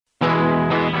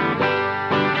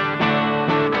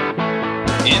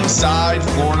Inside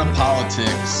Florida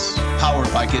Politics,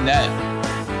 powered by Gannett.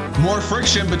 More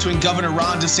friction between Governor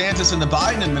Ron DeSantis and the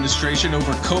Biden administration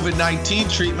over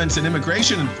COVID-19 treatments and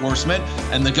immigration enforcement.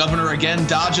 And the governor again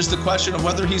dodges the question of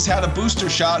whether he's had a booster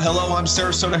shot. Hello, I'm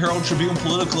Sarasota Herald Tribune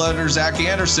political editor Zac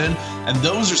Anderson. And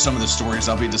those are some of the stories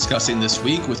I'll be discussing this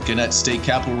week with Gannett State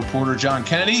Capitol reporter John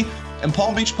Kennedy and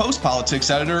Palm Beach Post politics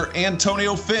editor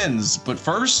Antonio Fins. But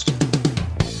first...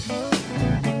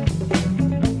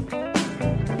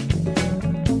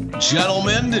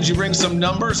 Gentlemen, did you bring some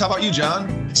numbers? How about you,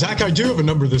 John? Zac, I do have a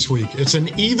number this week. It's an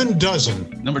even dozen.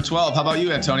 Number 12. How about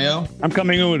you, Antonio? I'm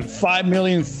coming in with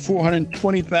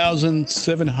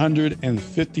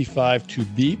 5,420,755 to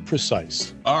be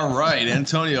precise. All right,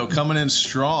 Antonio coming in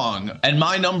strong. And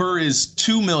my number is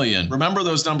 2 million. Remember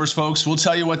those numbers, folks. We'll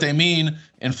tell you what they mean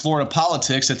in Florida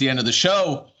politics at the end of the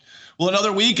show. Well,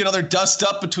 another week, another dust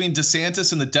up between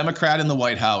DeSantis and the Democrat in the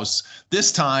White House.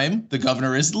 This time, the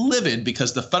governor is livid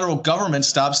because the federal government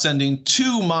stopped sending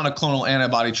 2 monoclonal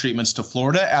antibody treatments to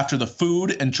Florida after the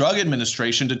Food and Drug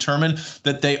Administration determined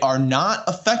that they are not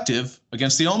effective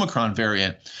against the Omicron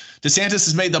variant. DeSantis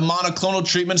has made the monoclonal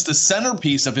treatments the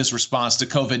centerpiece of his response to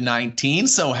COVID-19,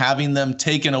 so having them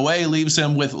taken away leaves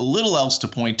him with little else to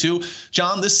point to.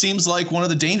 John, this seems like one of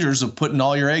the dangers of putting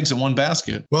all your eggs in one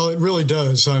basket. Well, it really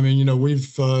does. I mean,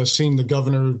 we've seen the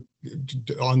governor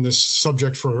on this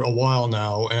subject for a while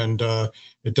now, and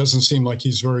it doesn't seem like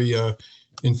he's very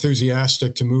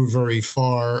enthusiastic to move very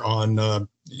far on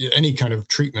any kind of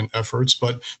treatment efforts,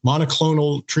 but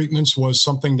monoclonal treatments was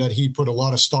something that he put a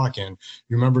lot of stock in.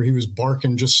 You remember he was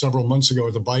barking just several months ago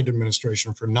at the Biden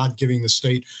administration for not giving the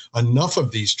state enough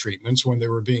of these treatments when they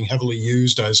were being heavily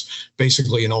used as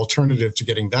basically an alternative to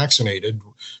getting vaccinated.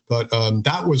 But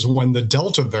that was when the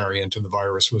Delta variant of the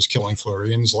virus was killing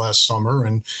Floridians last summer,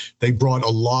 and they brought a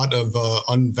lot of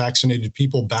unvaccinated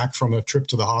people back from a trip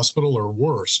to the hospital or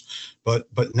worse.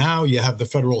 But now you have the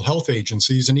federal health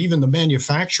agencies and even the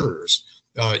manufacturers,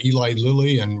 Eli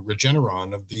Lilly and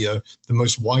Regeneron, of the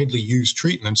most widely used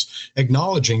treatments,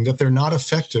 acknowledging that they're not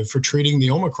effective for treating the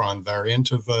Omicron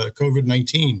variant of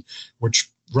COVID-19, which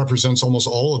represents almost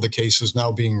all of the cases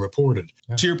now being reported.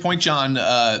 To your point, John,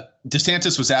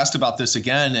 DeSantis was asked about this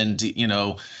again, and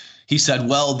he said,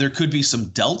 well, there could be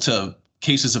some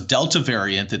cases of Delta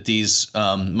variant that these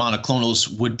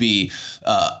monoclonals would be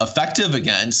effective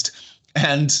against.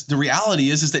 And the reality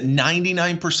is that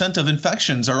 99% of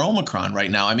infections are Omicron right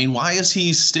now. I mean, why is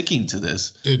he sticking to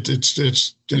this?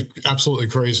 It's absolutely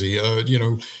crazy.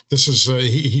 This is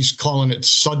he's calling it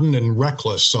sudden and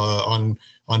reckless on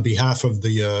behalf of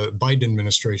the Biden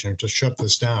administration to shut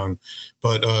this down.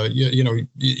 But,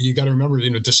 you got to remember,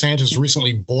 DeSantis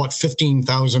recently bought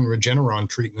 15,000 Regeneron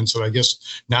treatments that I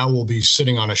guess now will be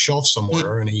sitting on a shelf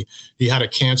somewhere. And he had to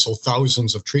cancel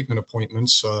thousands of treatment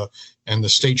appointments. And the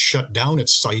state shut down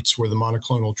its sites where the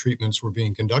monoclonal treatments were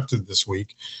being conducted this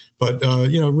week. But,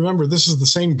 remember, this is the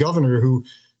same governor who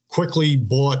quickly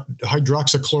bought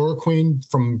hydroxychloroquine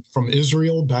from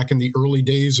Israel back in the early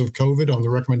days of COVID on the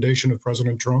recommendation of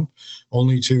President Trump,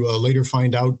 only to later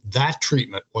find out that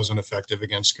treatment wasn't effective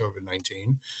against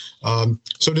COVID-19.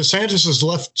 So DeSantis is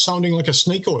left sounding like a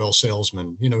snake oil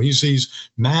salesman. He's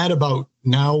mad about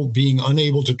now being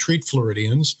unable to treat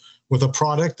Floridians with a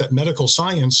product that medical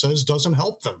science says doesn't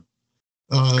help them.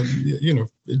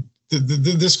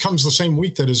 This comes the same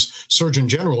week that his Surgeon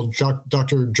General,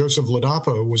 Dr. Joseph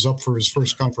Ladapo, was up for his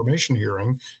first confirmation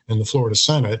hearing in the Florida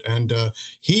Senate, and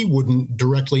he wouldn't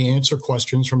directly answer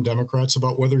questions from Democrats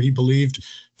about whether he believed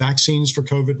vaccines for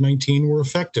COVID-19 were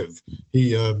effective.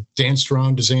 He danced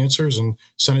around his answers, and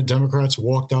Senate Democrats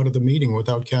walked out of the meeting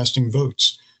without casting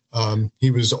votes.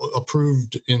 He was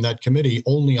approved in that committee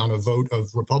only on a vote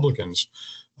of Republicans.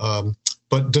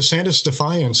 But DeSantis'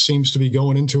 defiance seems to be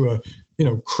going into a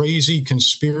crazy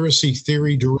conspiracy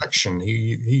theory direction.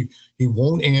 He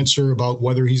won't answer about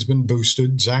whether he's been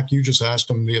boosted. Zac, you just asked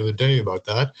him the other day about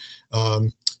that.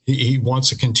 He wants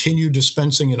to continue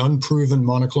dispensing an unproven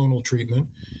monoclonal treatment,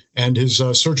 and his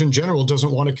Surgeon General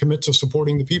doesn't want to commit to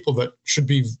supporting the people that should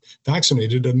be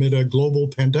vaccinated amid a global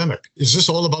pandemic. Is this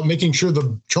all about making sure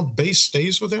the Trump base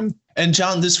stays with him? And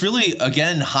John, this really,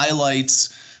 again, highlights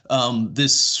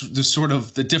this sort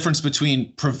of the difference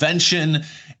between prevention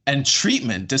and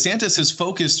treatment. DeSantis has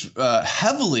focused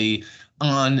heavily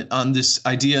on this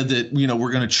idea that,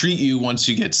 we're going to treat you once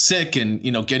you get sick, and,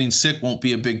 getting sick won't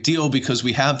be a big deal because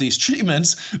we have these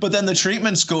treatments, but then the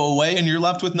treatments go away and you're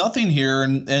left with nothing here.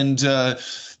 And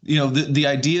the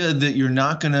idea that you're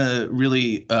not going to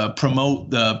really promote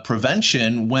the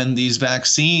prevention when these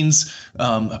vaccines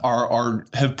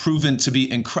have proven to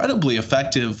be incredibly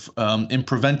effective in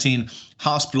preventing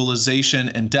hospitalization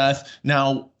and death.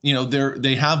 Now,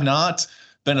 they have not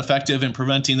been effective in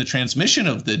preventing the transmission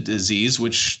of the disease,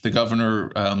 which the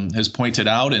governor has pointed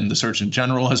out and the Surgeon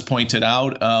General has pointed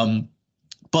out.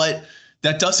 But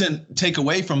that doesn't take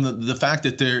away from the fact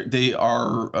that they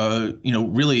are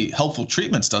really helpful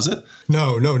treatments, does it?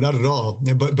 No, not at all.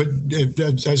 But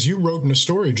as you wrote in a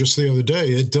story just the other day,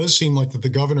 it does seem like that the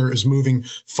governor is moving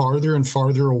farther and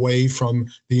farther away from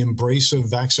the embrace of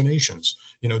vaccinations.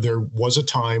 There was a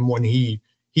time when he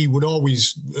would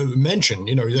always mention,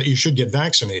 that you should get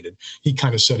vaccinated. He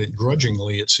kind of said it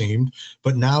grudgingly, it seemed.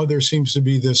 But now there seems to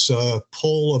be this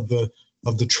pull of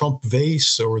the Trump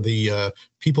base, or the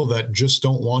people that just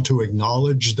don't want to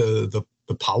acknowledge the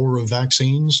power of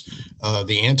vaccines,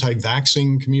 the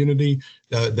anti-vaccine community.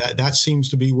 That seems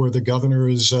to be where the governor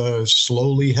is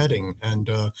slowly heading. And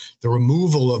the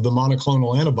removal of the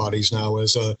monoclonal antibodies now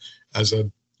as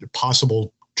a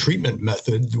possible treatment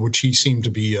method, which he seemed to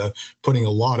be putting a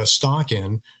lot of stock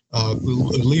in,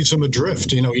 leaves him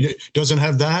adrift. He doesn't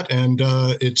have that, and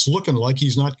it's looking like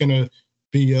he's not going to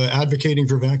be advocating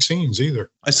for vaccines either.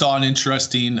 I saw an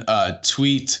interesting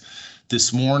tweet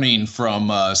this morning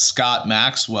from Scott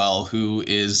Maxwell, who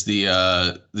is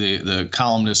the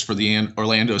columnist for the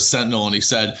Orlando Sentinel, and he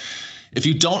said, "If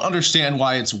you don't understand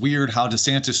why it's weird how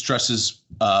DeSantis stresses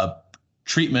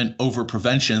treatment over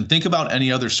prevention, think about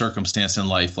any other circumstance in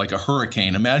life, like a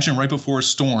hurricane. Imagine right before a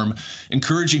storm,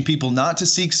 encouraging people not to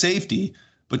seek safety,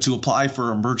 but to apply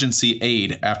for emergency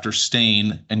aid after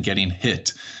staying and getting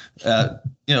hit."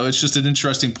 It's just an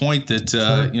interesting point that,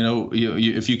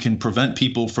 if you can prevent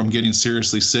people from getting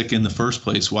seriously sick in the first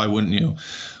place, why wouldn't you?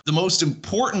 The most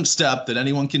important step that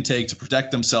anyone can take to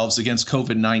protect themselves against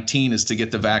COVID-19 is to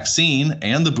get the vaccine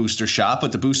and the booster shot.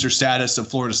 But the booster status of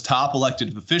Florida's top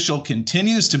elected official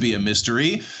continues to be a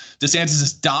mystery.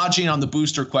 DeSantis' dodging on the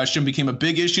booster question became a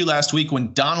big issue last week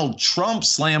when Donald Trump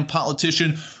slammed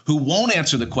politician who won't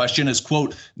answer the question as,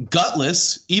 quote,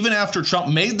 gutless. Even after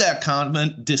Trump made that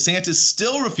comment, DeSantis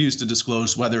still refused to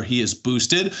disclose whether he is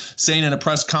boosted, saying in a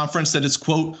press conference that it's,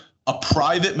 quote, a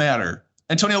private matter.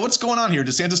 Antonio, what's going on here?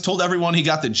 DeSantis told everyone he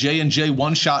got the J&J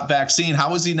one-shot vaccine.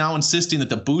 How is he now insisting that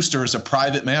the booster is a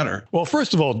private matter? Well,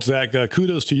 first of all, Zach,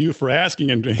 kudos to you for asking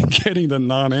and getting the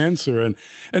non-answer. And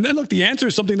then, look, the answer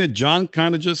is something that John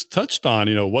kind of just touched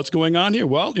on. What's going on here?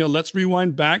 Well, let's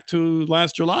rewind back to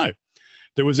last July.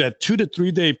 There was that 2 to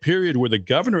 3 day period where the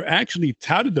governor actually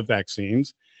touted the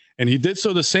vaccines, and he did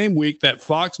so the same week that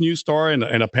Fox News star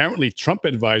and apparently Trump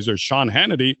advisor Sean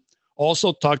Hannity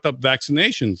also talked up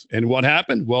vaccinations. And what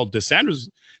happened? Well, DeSantis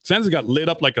got lit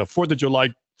up like a 4th of July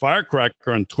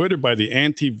firecracker on Twitter by the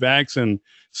anti-vax and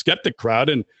skeptic crowd.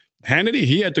 And Hannity,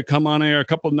 he had to come on air a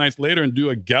couple of nights later and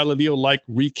do a Galileo-like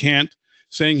recant,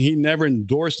 saying he never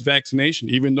endorsed vaccination,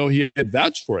 even though he had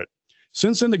vouched for it.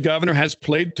 Since then, the governor has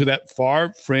played to that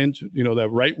far fringe, that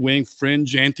right-wing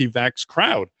fringe anti-vax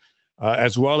crowd,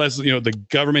 as well as, the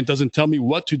government doesn't tell me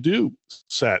what to do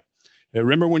set.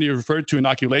 Remember when you referred to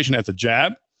inoculation as a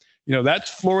jab? That's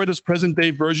Florida's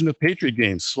present-day version of Patriot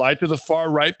games. Slide to the far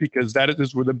right because that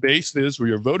is where the base is, where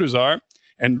your voters are.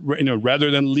 And, rather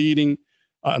than leading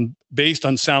based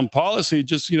on sound policy,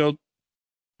 just,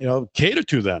 cater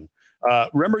to them.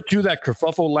 Remember, too, that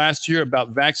kerfuffle last year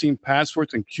about vaccine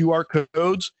passports and QR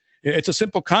codes? It's a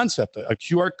simple concept. A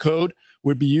QR code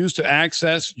would be used to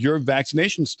access your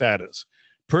vaccination status.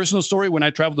 Personal story, when I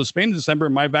traveled to Spain in December,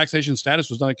 my vaccination status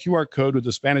was on a QR code with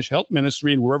the Spanish health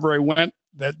ministry, and wherever I went,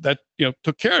 that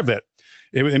took care of it.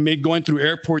 It made going through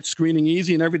airport screening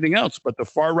easy and everything else. But the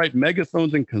far-right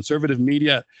megaphones and conservative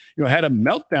media, had a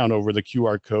meltdown over the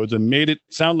QR codes and made it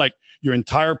sound like your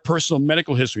entire personal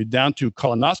medical history, down to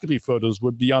colonoscopy photos,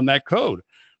 would be on that code.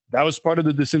 That was part of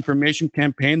the disinformation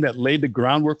campaign that laid the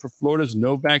groundwork for Florida's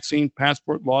no vaccine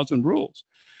passport laws and rules.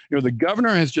 The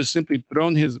governor has just simply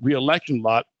thrown his reelection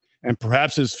lot and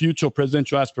perhaps his future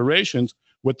presidential aspirations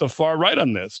with the far right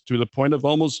on this, to the point of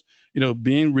almost,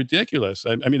 being ridiculous.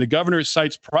 I mean, the governor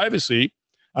cites privacy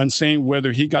on saying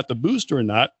whether he got the booster or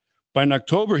not. But in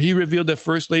October, he revealed that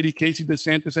First Lady Casey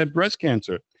DeSantis had breast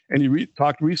cancer. And he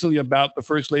talked recently about the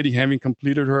First Lady having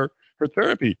completed her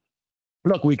therapy.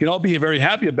 Look, we can all be very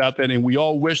happy about that, and we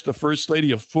all wish the First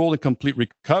Lady a full and complete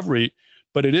recovery.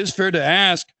 But it is fair to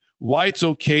ask why it's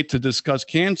okay to discuss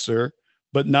cancer,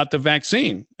 but not the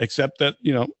vaccine, except that,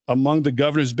 among the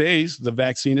governor's base, the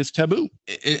vaccine is taboo.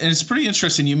 And it's pretty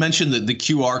interesting. You mentioned the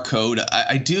QR code.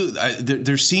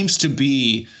 There seems to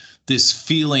be this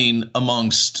feeling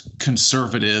amongst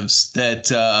conservatives that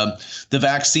the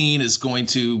vaccine is going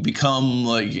to become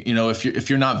like, if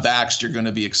you're not vaxxed, you're going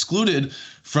to be excluded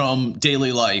from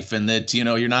daily life, and that,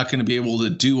 you're not going to be able to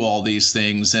do all these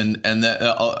things. And that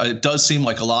it does seem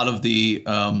like a lot of the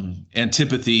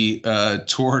antipathy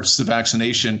towards the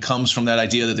vaccination comes from that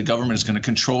idea that the government is going to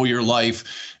control your life.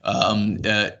 Do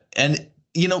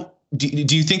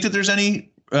you think that there's any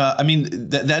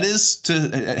that is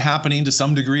happening to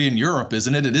some degree in Europe,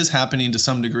 isn't it? It is happening to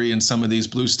some degree in some of these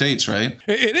blue states, right?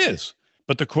 It is.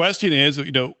 But the question is,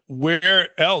 where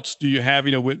else do you have,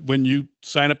 when you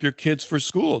sign up your kids for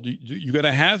school, you got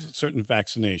to have certain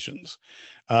vaccinations.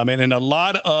 And a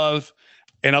lot of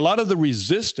the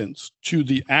resistance to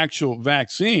the actual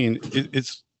vaccine,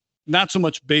 it's not so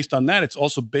much based on that. It's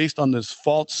also based on this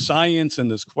false science and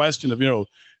this question of,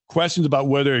 questions about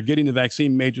whether getting the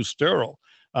vaccine made you sterile.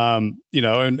 And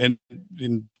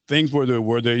things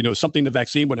where something the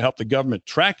vaccine would help the government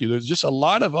track you. There's just a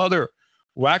lot of other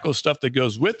wacko stuff that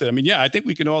goes with it. I mean, yeah, I think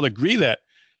we can all agree that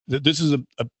this is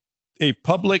a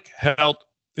public health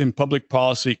and public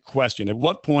policy question. At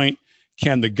what point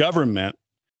can the government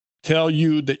tell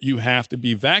you that you have to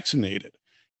be vaccinated?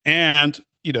 And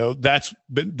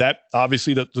that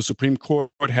obviously the Supreme Court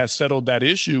has settled that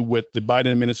issue with the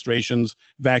Biden administration's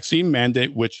vaccine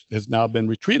mandate, which has now been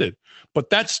retreated. But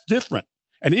that's different.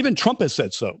 And even Trump has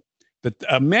said so, that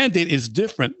a mandate is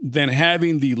different than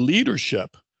having the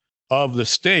leadership of the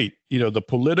state,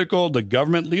 the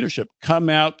government leadership come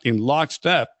out in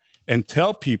lockstep and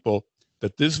tell people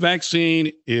that this vaccine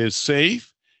is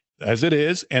safe as it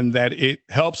is, and that it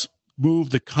helps move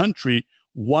the country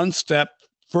one step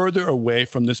further away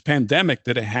from this pandemic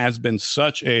that it has been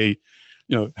such a,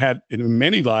 had in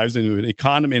many lives in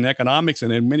economy and economics,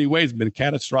 and in many ways been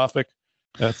catastrophic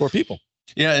for people.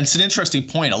 Yeah, it's an interesting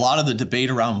point. A lot of the debate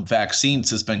around vaccines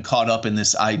has been caught up in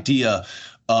this idea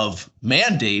of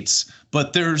mandates,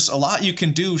 but there's a lot you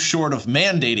can do short of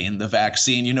mandating the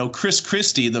vaccine. Chris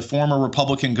Christie, the former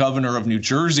Republican governor of New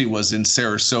Jersey, was in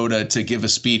Sarasota to give a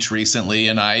speech recently,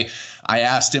 and I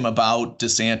asked him about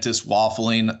DeSantis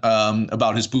waffling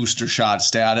about his booster shot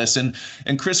status, and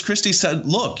Chris Christie said,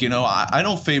 look, I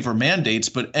don't favor mandates,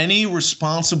 but any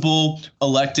responsible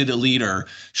elected leader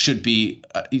should be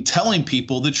telling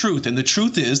people the truth. And the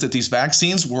truth is that these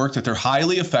vaccines work, that they're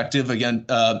highly effective again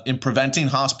in preventing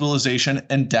hospitalization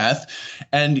and death.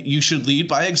 And you should lead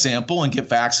by example and get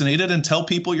vaccinated and tell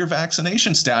people your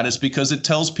vaccination status, because it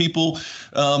tells people,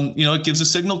 it gives a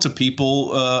signal to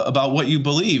people about what you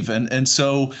believe. And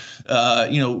so,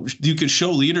 you could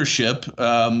show leadership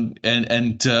and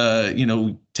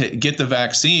get the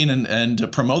vaccine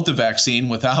and promote the vaccine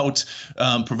without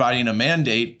providing a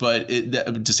mandate. But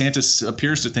DeSantis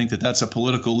appears to think that that's a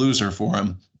political loser for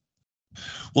him.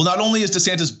 Well, not only is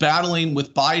DeSantis battling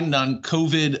with Biden on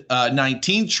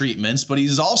COVID-19 treatments, but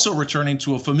he's also returning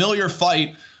to a familiar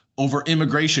fight over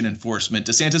immigration enforcement.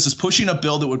 DeSantis is pushing a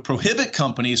bill that would prohibit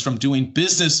companies from doing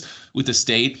business with the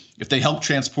state if they help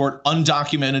transport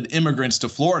undocumented immigrants to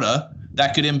Florida.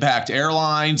 That could impact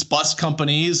airlines, bus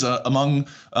companies, among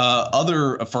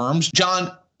other firms.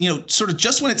 John, sort of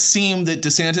just when it seemed that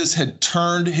DeSantis had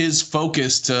turned his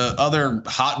focus to other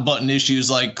hot button issues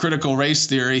like critical race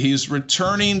theory, he's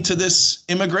returning to this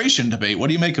immigration debate. What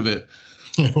do you make of it?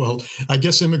 Well, I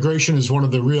guess immigration is one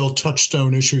of the real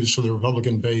touchstone issues for the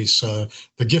Republican base,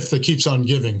 the gift that keeps on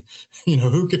giving.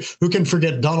 Who can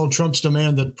forget Donald Trump's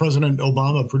demand that President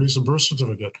Obama produce a birth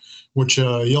certificate, which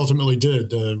he ultimately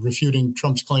did, refuting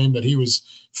Trump's claim that he was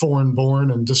foreign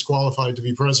born and disqualified to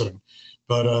be president.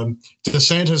 But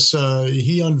DeSantis,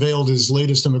 he unveiled his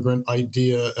latest immigrant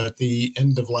idea at the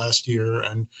end of last year.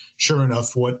 And sure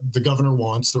enough, what the governor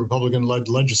wants, the Republican-led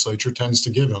legislature tends to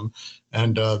give him.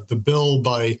 And the bill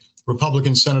by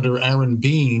Republican Senator Aaron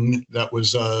Bean that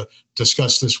was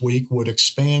discussed this week would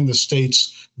expand the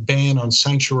state's ban on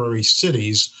sanctuary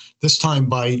cities, this time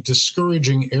by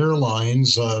discouraging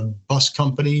airlines, bus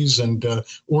companies, and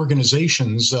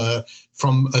organizations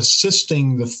from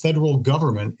assisting the federal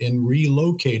government in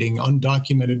relocating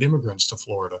undocumented immigrants to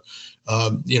Florida.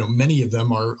 Many of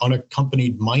them are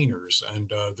unaccompanied minors, and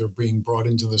they're being brought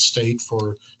into the state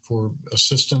for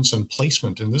assistance and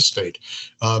placement in this state.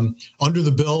 Under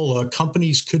the bill,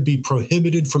 companies could be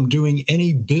prohibited from doing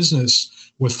any business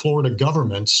with Florida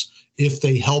governments if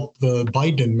they help the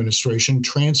Biden administration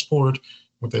transport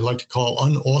what they like to call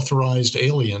unauthorized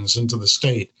aliens into the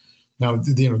state. Now,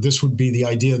 this would be the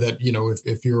idea that,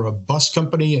 if you're a bus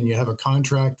company and you have a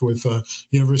contract with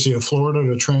University of Florida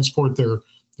to transport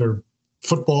their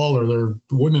football or their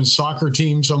women's soccer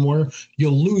team somewhere,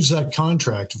 you'll lose that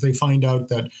contract if they find out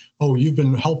that, oh, you've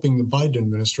been helping the Biden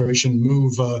administration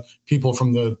move people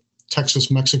from the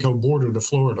Texas-Mexico border to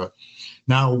Florida.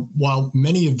 Now, while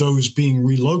many of those being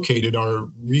relocated are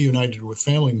reunited with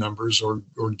family members or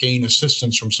gain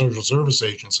assistance from social service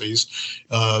agencies,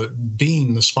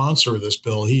 being the sponsor of this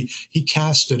bill, he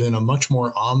cast it in a much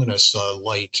more ominous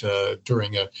light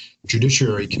during a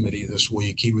Judiciary Committee this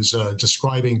week. He was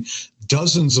describing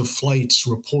dozens of flights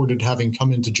reported having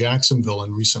come into Jacksonville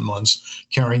in recent months,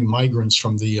 carrying migrants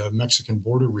from the Mexican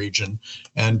border region.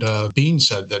 And Bean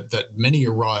said that many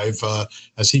arrive,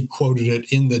 as he quoted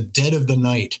it, in the dead of the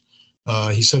night.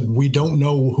 He said, "We don't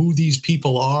know who these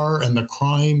people are, and the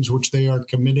crimes which they are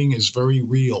committing is very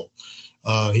real."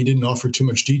 He didn't offer too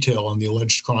much detail on the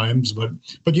alleged crimes, but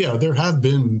yeah, there have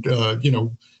been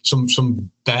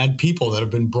some bad people that have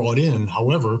been brought in.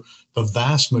 However, the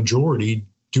vast majority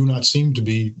do not seem to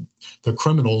be the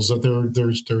criminals that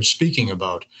they're speaking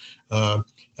about.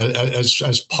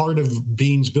 As part of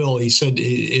Bean's bill, he said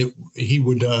he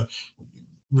would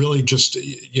really just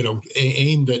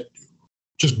aimed at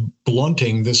just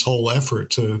blunting this whole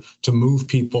effort to move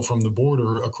people from the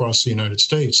border across the United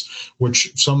States,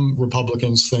 which some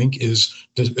Republicans think is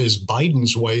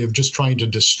Biden's way of just trying to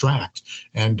distract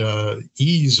and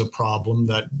ease a problem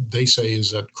that they say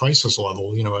is at crisis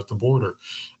level, at the border,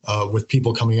 with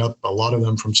people coming up, a lot of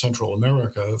them from Central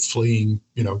America, fleeing,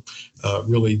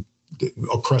 really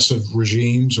oppressive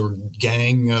regimes or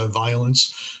gang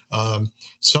violence.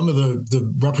 Some of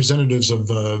the representatives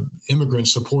of immigrant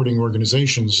supporting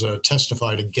organizations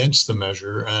testified against the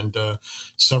measure, and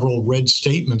several read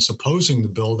statements opposing the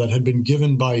bill that had been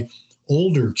given by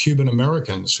older Cuban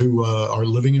Americans who are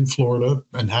living in Florida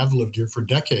and have lived here for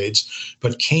decades,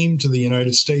 but came to the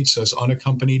United States as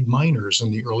unaccompanied minors in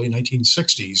the early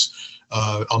 1960s.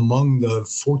 Among the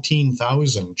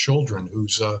 14,000 children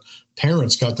whose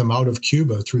parents got them out of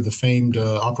Cuba through the famed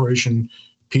Operation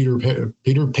Pedro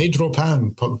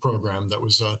Pan program that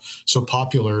was so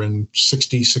popular in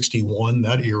 60, 61,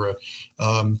 that era.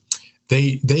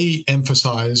 They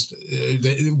emphasized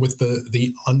with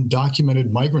the undocumented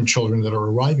migrant children that are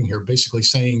arriving here, basically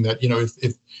saying that,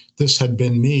 if this had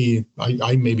been me,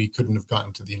 I maybe couldn't have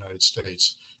gotten to the United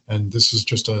States. And this is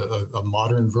just a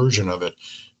modern version of it.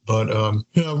 But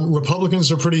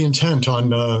Republicans are pretty intent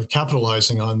on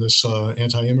capitalizing on this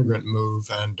anti-immigrant move,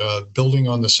 and building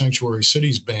on the sanctuary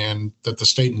cities ban that the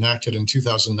state enacted in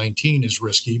 2019 is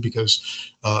risky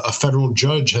because a federal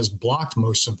judge has blocked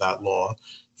most of that law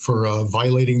for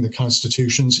violating the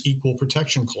Constitution's Equal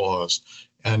Protection Clause.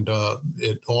 And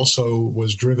it also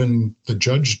was driven, the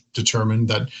judge determined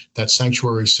that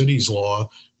sanctuary cities law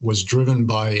was driven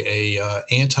by a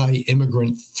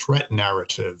anti-immigrant threat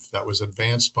narrative that was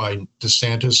advanced by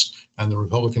DeSantis and the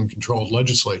Republican-controlled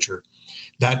legislature.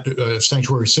 That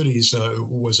sanctuary cities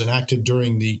was enacted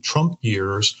during the Trump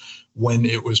years, when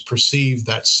it was perceived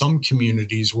that some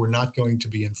communities were not going to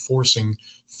be enforcing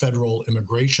federal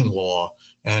immigration law,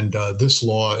 and this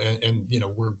law, and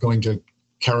we're going to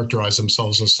characterize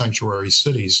themselves as sanctuary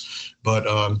cities, but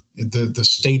the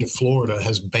state of Florida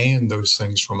has banned those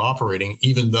things from operating,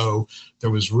 even though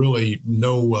there was really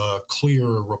no clear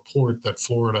report that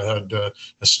Florida had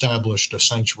established a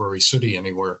sanctuary city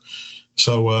anywhere.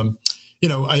 So,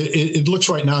 it looks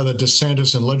right now that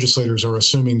DeSantis and legislators are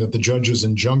assuming that the judge's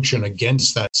injunction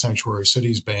against that sanctuary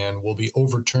cities ban will be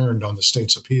overturned on the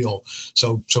state's appeal.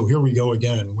 So here we go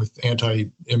again with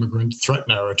anti-immigrant threat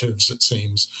narratives, it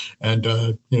seems. And,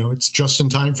 it's just in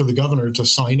time for the governor to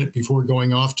sign it before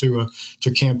going off to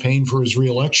campaign for his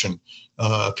reelection,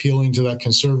 appealing to that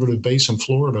conservative base in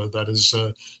Florida that is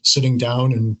sitting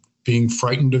down and being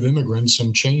frightened of immigrants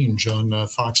and change on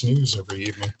Fox News every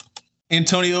evening.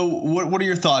 Antonio, what are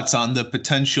your thoughts on the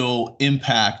potential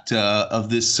impact of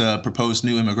this proposed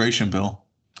new immigration bill?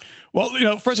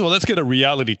 Well, first of all, let's get a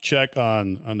reality check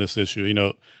on this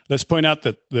issue. Let's point out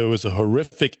that there was a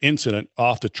horrific incident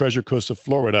off the Treasure Coast of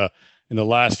Florida in the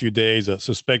last few days. A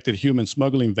suspected human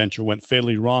smuggling venture went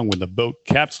fatally wrong when the boat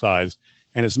capsized,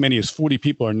 and as many as 40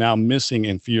 people are now missing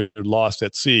and feared lost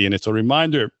at sea. And it's a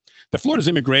reminder that Florida's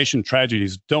immigration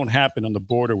tragedies don't happen on the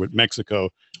border with Mexico.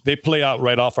 They play out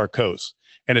right off our coast.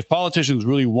 And if politicians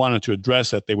really wanted to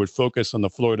address that, they would focus on the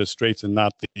Florida Straits and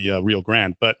not the Rio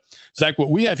Grande. But, Zach, what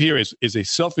we have here is a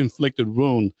self-inflicted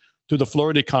wound to the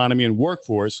Florida economy and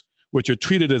workforce, which are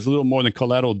treated as little more than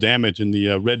collateral damage in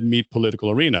the red meat political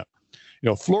arena.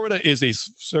 Florida is a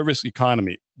service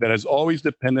economy that has always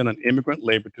depended on immigrant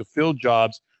labor to fill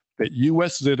jobs that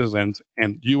U.S. citizens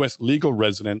and U.S. legal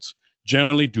residents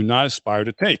generally do not aspire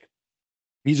to take.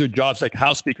 These are jobs like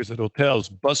house speakers at hotels,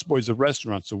 busboys at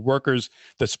restaurants, the workers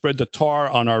that spread the tar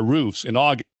on our roofs in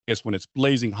August when it's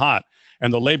blazing hot,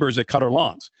 and the laborers that cut our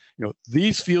lawns.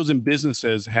 These fields and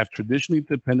businesses have traditionally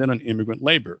depended on immigrant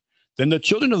labor. Then the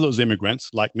children of those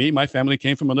immigrants, like me, my family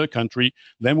came from another country,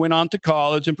 then went on to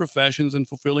college and professions and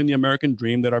fulfilling the American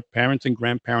dream that our parents and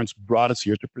grandparents brought us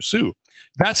here to pursue.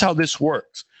 That's how this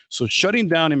works. So shutting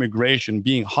down immigration,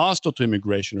 being hostile to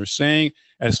immigration, or saying,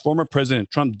 as former President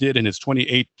Trump did in his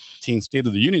 2018 State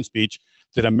of the Union speech,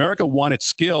 that America wanted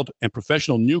skilled and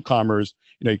professional newcomers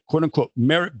in a quote-unquote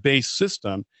merit-based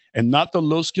system and not the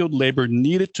low-skilled labor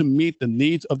needed to meet the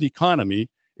needs of the economy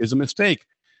is a mistake.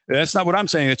 That's not what I'm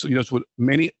saying. It's what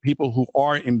many people who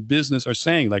are in business are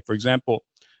saying. Like, for example,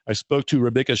 I spoke to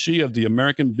Rebecca Shee of the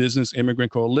American Business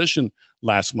Immigrant Coalition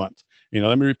last month.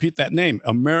 Let me repeat that name,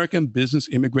 American Business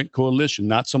Immigrant Coalition,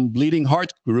 not some bleeding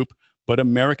heart group, but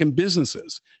American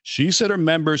businesses. She said her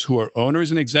members who are owners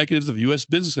and executives of U.S.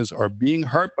 businesses are being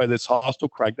hurt by this hostile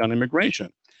crackdown on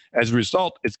immigration. As a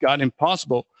result, it's gotten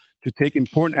impossible to take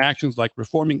important actions like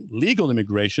reforming legal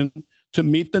immigration to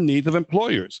meet the needs of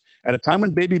employers. At a time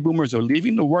when baby boomers are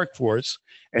leaving the workforce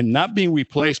and not being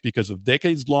replaced because of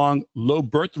decades-long low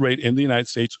birth rate in the United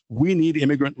States, we need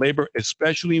immigrant labor,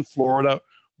 especially in Florida,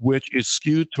 which is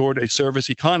skewed toward a service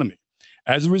economy.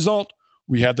 As a result,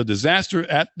 we have the disaster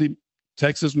at the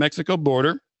Texas-Mexico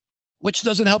border, which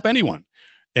doesn't help anyone,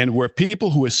 and where people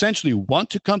who essentially want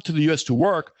to come to the U.S. to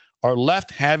work are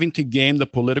left having to game the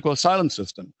political asylum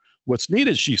system. What's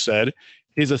needed, she said,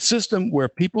 is a system where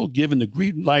people given the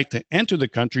green light to enter the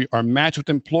country are matched with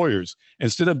employers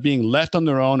instead of being left on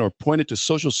their own or pointed to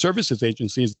social services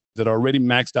agencies that are already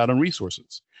maxed out on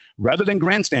resources. Rather than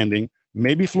grandstanding,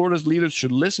 maybe Florida's leaders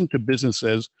should listen to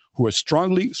businesses who are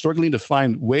struggling to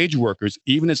find wage workers,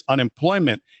 even as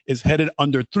unemployment is headed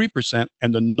under 3%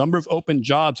 and the number of open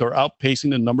jobs are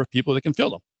outpacing the number of people that can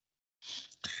fill them.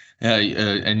 Yeah,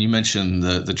 and you mentioned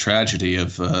the tragedy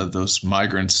of those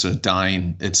migrants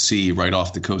dying at sea right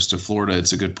off the coast of Florida.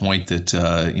 It's a good point that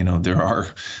there are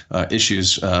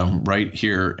issues right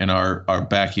here in our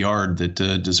backyard that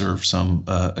deserve some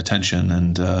attention.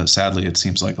 And sadly, it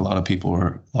seems like a lot of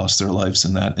people lost their lives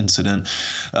in that incident.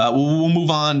 We'll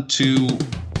move on to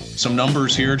some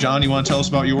numbers here. John, you want to tell us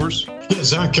about yours? Yeah,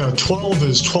 Zach, 12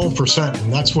 is 12%,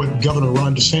 and that's what Governor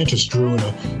Ron DeSantis drew in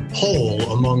a poll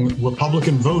among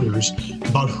Republican voters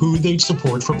about who they'd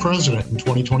support for president in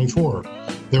 2024.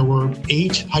 There were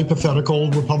 8 hypothetical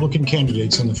Republican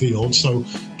candidates in the field, so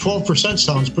 12%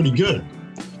 sounds pretty good.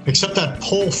 Except that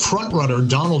poll frontrunner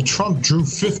Donald Trump drew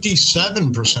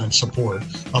 57% support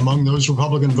among those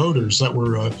Republican voters that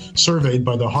were surveyed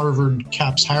by the Harvard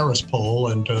Capps-Harris poll,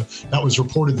 and that was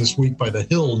reported this week by the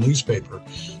Hill newspaper.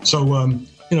 So,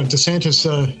 DeSantis,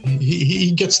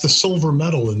 he gets the silver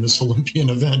medal in this Olympian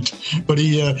event, but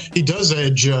he does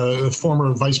edge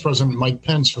former Vice President Mike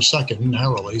Pence for second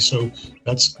narrowly, so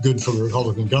that's good for the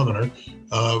Republican governor.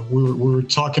 We were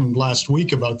talking last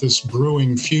week about this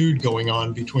brewing feud going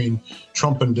on between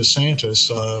Trump and DeSantis,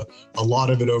 a lot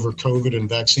of it over COVID and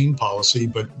vaccine policy,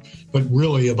 but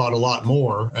really about a lot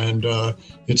more. And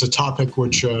it's a topic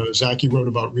which Zach, you wrote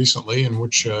about recently, and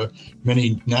which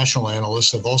many national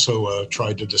analysts have also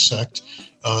tried to dissect.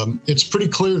 It's pretty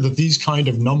clear that these kind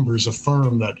of numbers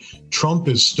affirm that Trump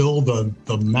is still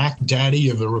the Mac Daddy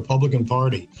of the Republican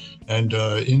Party. And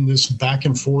in this back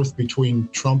and forth between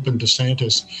Trump and DeSantis,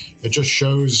 it just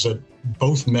shows that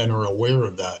both men are aware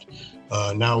of that.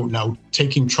 Now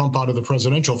taking Trump out of the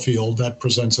presidential field, that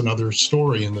presents another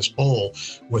story in this poll.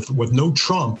 With no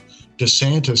Trump,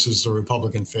 DeSantis is the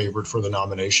Republican favorite for the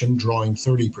nomination, drawing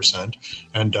 30%,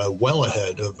 and well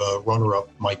ahead of runner-up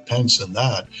Mike Pence in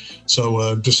that.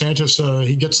 So DeSantis,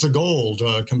 he gets the gold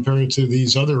compared to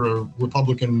these other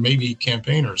Republican maybe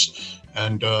campaigners.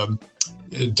 And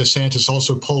DeSantis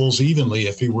also polls evenly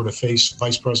if he were to face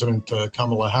Vice President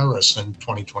Kamala Harris in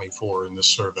 2024 in this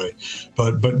survey.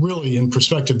 But really, in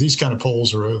perspective, these kind of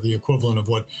polls are the equivalent of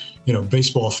what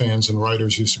baseball fans and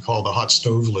writers used to call the hot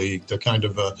stove league, the kind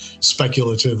of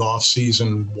speculative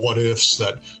off-season what-ifs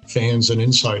that fans and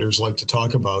insiders like to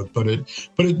talk about. But it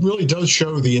really does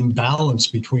show the imbalance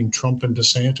between Trump and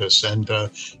DeSantis, and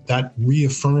that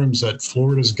reaffirms that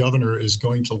Florida's governor is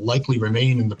going to likely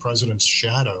remain in the president's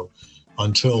shadow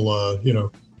until,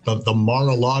 the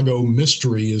Mar-a-Lago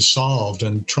mystery is solved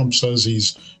and Trump says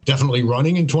he's definitely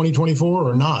running in 2024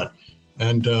 or not.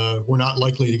 And we're not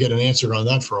likely to get an answer on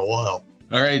that for a while.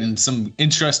 All right, and some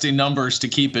interesting numbers to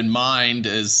keep in mind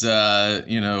as,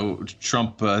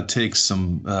 Trump takes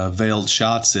some veiled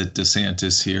shots at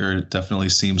DeSantis here. It definitely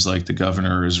seems like the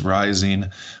governor is rising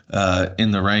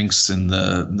in the ranks and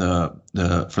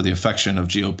for the affection of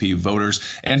GOP voters.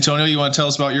 Antonio, you want to tell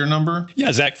us about your number?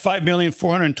 Yeah, Zach,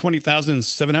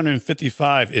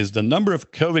 5,420,755 is the number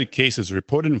of COVID cases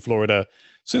reported in Florida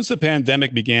since the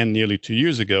pandemic began nearly 2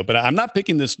 years ago. But I'm not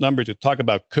picking this number to talk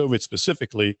about COVID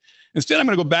specifically. Instead, I'm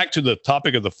going to go back to the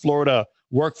topic of the Florida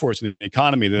workforce and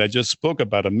economy that I just spoke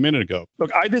about a minute ago. Look,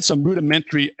 I did some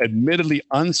rudimentary, admittedly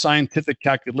unscientific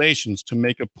calculations to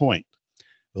make a point.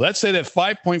 Let's say that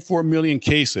 5.4 million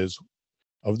cases,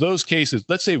 of those cases,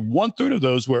 let's say 1/3 of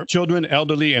those were children,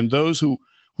 elderly, and those who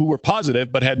were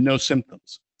positive but had no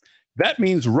symptoms. That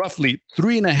means roughly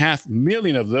 3.5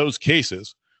 million of those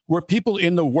cases were people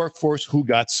in the workforce who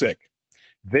got sick.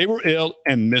 They were ill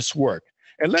and missed work.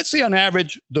 And let's say on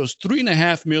average, those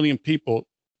 3.5 million people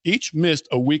each missed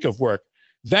a week of work.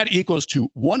 That equals to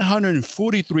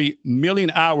 143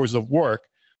 million hours of work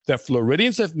that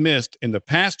Floridians have missed in the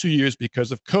past 2 years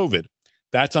because of COVID.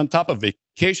 That's on top of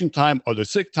vacation time or the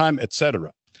sick time, et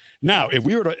cetera. Now, if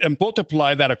we were to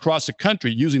multiply that across the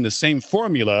country using the same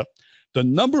formula, the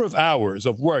number of hours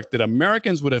of work that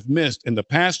Americans would have missed in the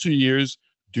past 2 years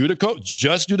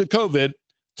just due to COVID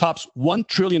tops 1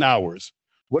 trillion hours.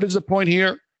 What is the point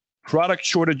here? Product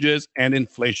shortages and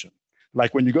inflation.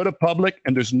 Like when you go to Publix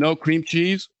and there's no cream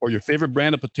cheese, or your favorite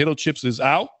brand of potato chips is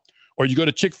out, or you go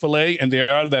to Chick-fil-A and they're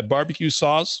out of that barbecue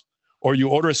sauce, or you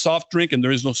order a soft drink and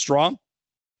there is no straw,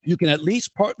 you can at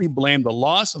least partly blame the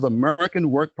loss of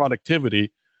American work productivity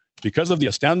because of the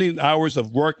astounding hours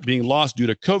of work being lost due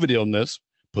to COVID illness,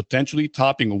 potentially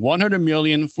topping 100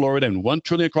 million in Florida and 1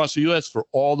 trillion across the U.S. for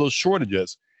all those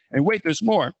shortages. And wait, there's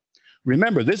more.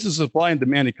 Remember, this is a supply and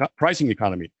demand pricing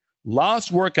economy.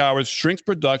 Lost work hours shrinks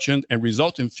production and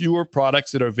results in fewer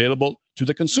products that are available to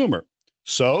the consumer.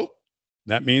 So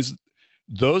that means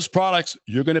those products,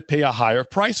 you're going to pay a higher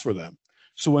price for them.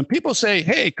 So when people say,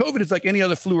 hey, COVID is like any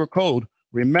other flu or cold,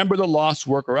 remember the lost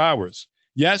worker hours.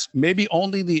 Yes, maybe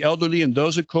only the elderly and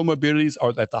those with comorbidities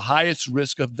are at the highest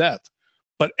risk of death,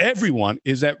 but everyone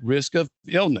is at risk of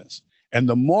illness. And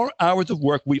the more hours of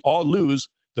work we all lose,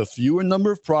 the fewer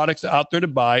number of products out there to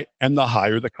buy and the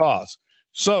higher the cost.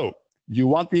 So you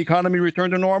want the economy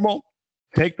returned to normal?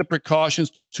 Take the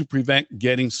precautions to prevent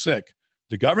getting sick.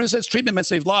 The government says treatment may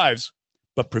save lives,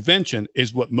 but prevention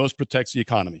is what most protects the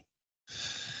economy.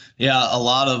 Yeah, a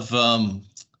lot of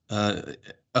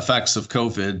effects of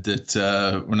COVID that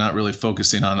we're not really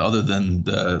focusing on other than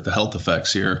the health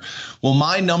effects here. Well,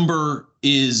 my number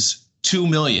is 2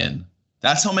 million.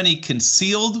 That's how many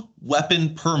concealed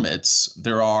weapon permits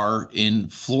there are in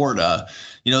Florida.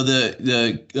 You know,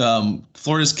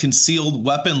 Florida's concealed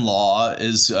weapon law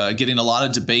is getting a lot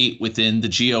of debate within the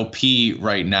GOP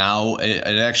right now.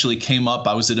 It actually came up.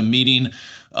 I was at a meeting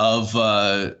of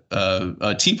a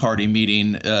Tea Party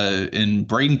meeting in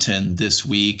Bradenton this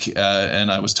week,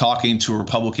 and I was talking to a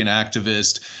Republican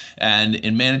activist. And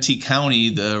in Manatee County,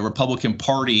 the Republican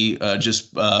Party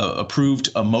just approved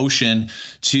a motion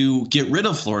to get rid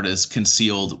of Florida's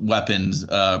concealed weapons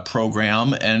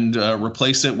program and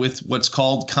replace it with what's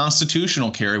called constitutional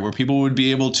carry, where people would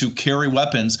be able to carry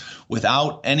weapons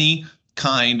without any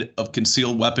kind of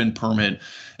concealed weapon permit,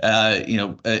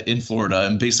 in Florida,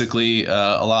 and basically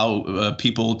allow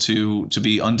people to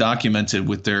be undocumented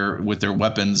with their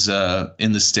weapons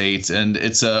in the state. And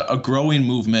it's a growing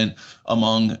movement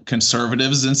among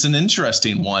conservatives. And it's an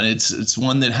interesting one. It's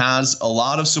one that has a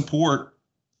lot of support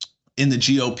in the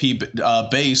GOP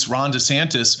base. Ron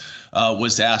DeSantis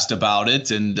was asked about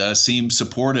it and seemed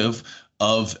supportive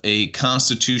of a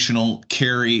constitutional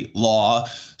carry law.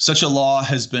 Such a law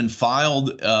has been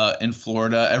filed in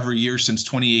Florida every year since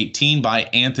 2018 by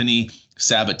Anthony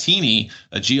Sabatini,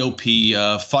 a GOP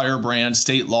firebrand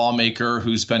state lawmaker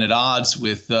who's been at odds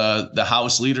with the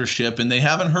House leadership, and they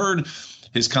haven't heard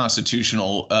his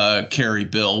constitutional carry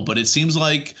bill. But it seems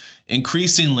like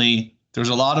increasingly there's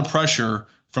a lot of pressure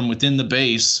from within the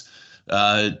base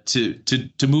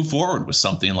to move forward with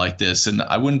something like this. And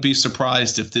I wouldn't be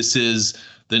surprised if this is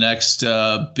the next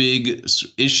big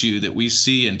issue that we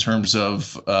see in terms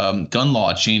of gun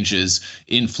law changes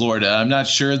in Florida. I'm not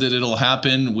sure that it'll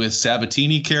happen with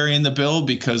Sabatini carrying the bill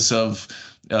because of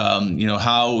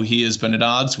how he has been at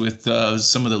odds with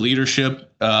some of the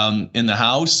leadership in the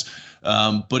House.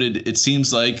 But it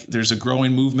seems like there's a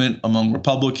growing movement among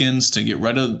Republicans to get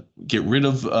rid of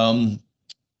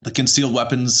the concealed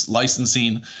weapons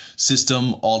licensing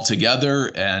system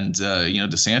altogether. And,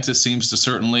 DeSantis seems to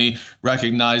certainly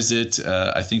recognize it.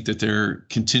 I think that they're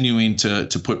continuing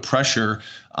to put pressure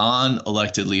on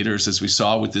elected leaders, as we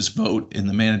saw with this vote in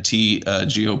the Manatee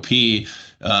GOP.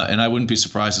 And I wouldn't be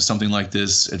surprised if something like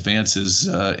this advances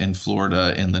in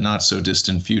Florida in the not so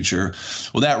distant future.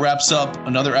 Well, that wraps up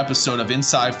another episode of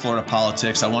Inside Florida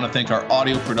Politics. I want to thank our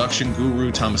audio production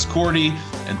guru, Thomas Cordy,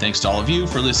 and thanks to all of you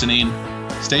for listening.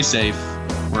 Stay safe.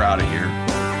 We're out of here.